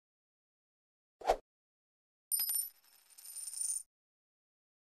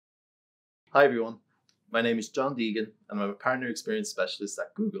Hi everyone, my name is John Deegan and I'm a Partner Experience Specialist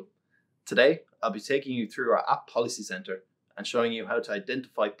at Google. Today, I'll be taking you through our App Policy Center and showing you how to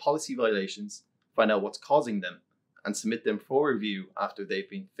identify policy violations, find out what's causing them, and submit them for review after they've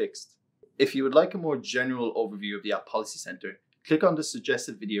been fixed. If you would like a more general overview of the App Policy Center, click on the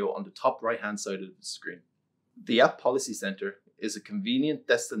suggested video on the top right-hand side of the screen. The App Policy Center is a convenient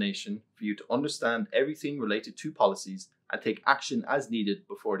destination for you to understand everything related to policies and take action as needed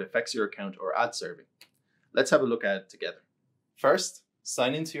before it affects your account or ad serving. Let's have a look at it together. First,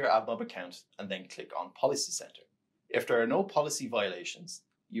 sign into your AdMob account and then click on Policy Center. If there are no policy violations,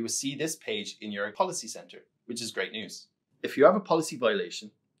 you will see this page in your Policy Center, which is great news. If you have a policy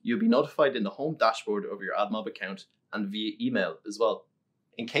violation, you'll be notified in the home dashboard of your AdMob account and via email as well.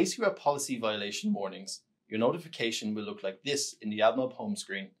 In case you have policy violation warnings, your notification will look like this in the AdMob home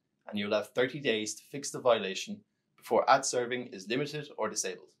screen, and you'll have 30 days to fix the violation before ad serving is limited or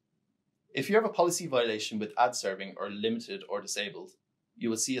disabled. If you have a policy violation with ad serving or limited or disabled, you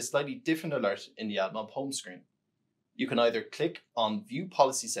will see a slightly different alert in the AdMob home screen. You can either click on View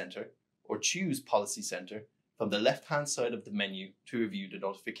Policy Center or choose Policy Center from the left-hand side of the menu to review the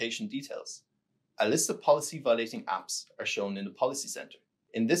notification details. A list of policy violating apps are shown in the Policy Center.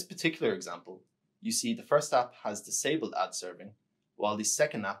 In this particular example, you see the first app has disabled ad serving, while the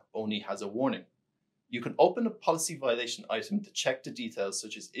second app only has a warning. You can open a policy violation item to check the details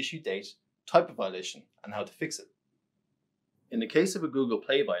such as issue date, type of violation, and how to fix it. In the case of a Google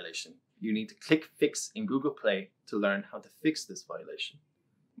Play violation, you need to click Fix in Google Play to learn how to fix this violation.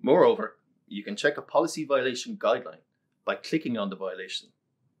 Moreover, you can check a policy violation guideline by clicking on the violation.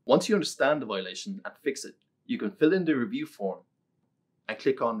 Once you understand the violation and fix it, you can fill in the review form and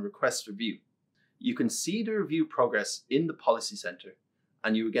click on Request Review. You can see the review progress in the Policy Center,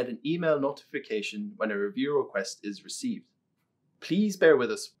 and you will get an email notification when a review request is received. Please bear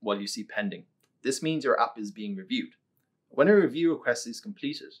with us while you see pending. This means your app is being reviewed. When a review request is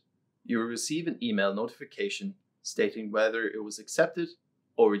completed, you will receive an email notification stating whether it was accepted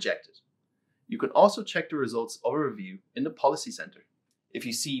or rejected. You can also check the results of a review in the Policy Center. If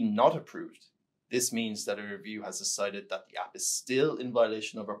you see Not Approved, this means that a review has decided that the app is still in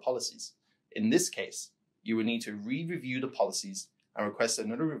violation of our policies. In this case, you will need to re-review the policies and request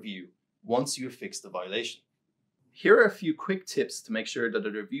another review once you have fixed the violation. Here are a few quick tips to make sure that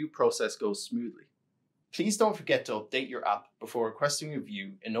the review process goes smoothly. Please don't forget to update your app before requesting a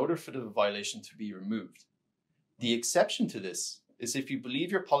review in order for the violation to be removed. The exception to this is if you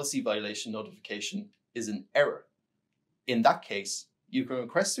believe your policy violation notification is an error. In that case, you can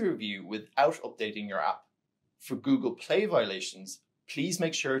request a review without updating your app. For Google Play violations, please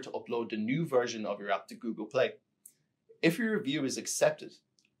make sure to upload the new version of your app to Google Play. If your review is accepted,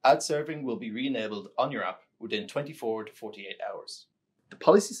 ad serving will be re-enabled on your app within 24 to 48 hours. The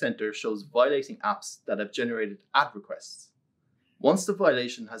Policy Center shows violating apps that have generated ad requests. Once the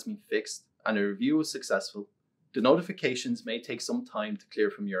violation has been fixed and a review is successful, the notifications may take some time to clear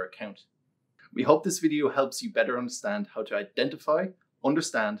from your account. We hope this video helps you better understand how to identify,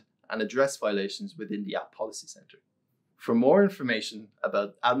 understand, and address violations within the App Policy Center. For more information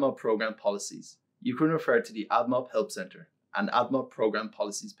about AdMob program policies, you can refer to the AdMob Help Center and AdMob Program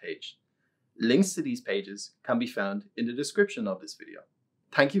Policies page. Links to these pages can be found in the description of this video.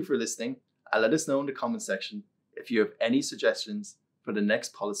 Thank you for listening, and let us know in the comment section if you have any suggestions for the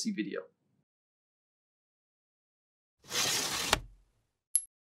next policy video.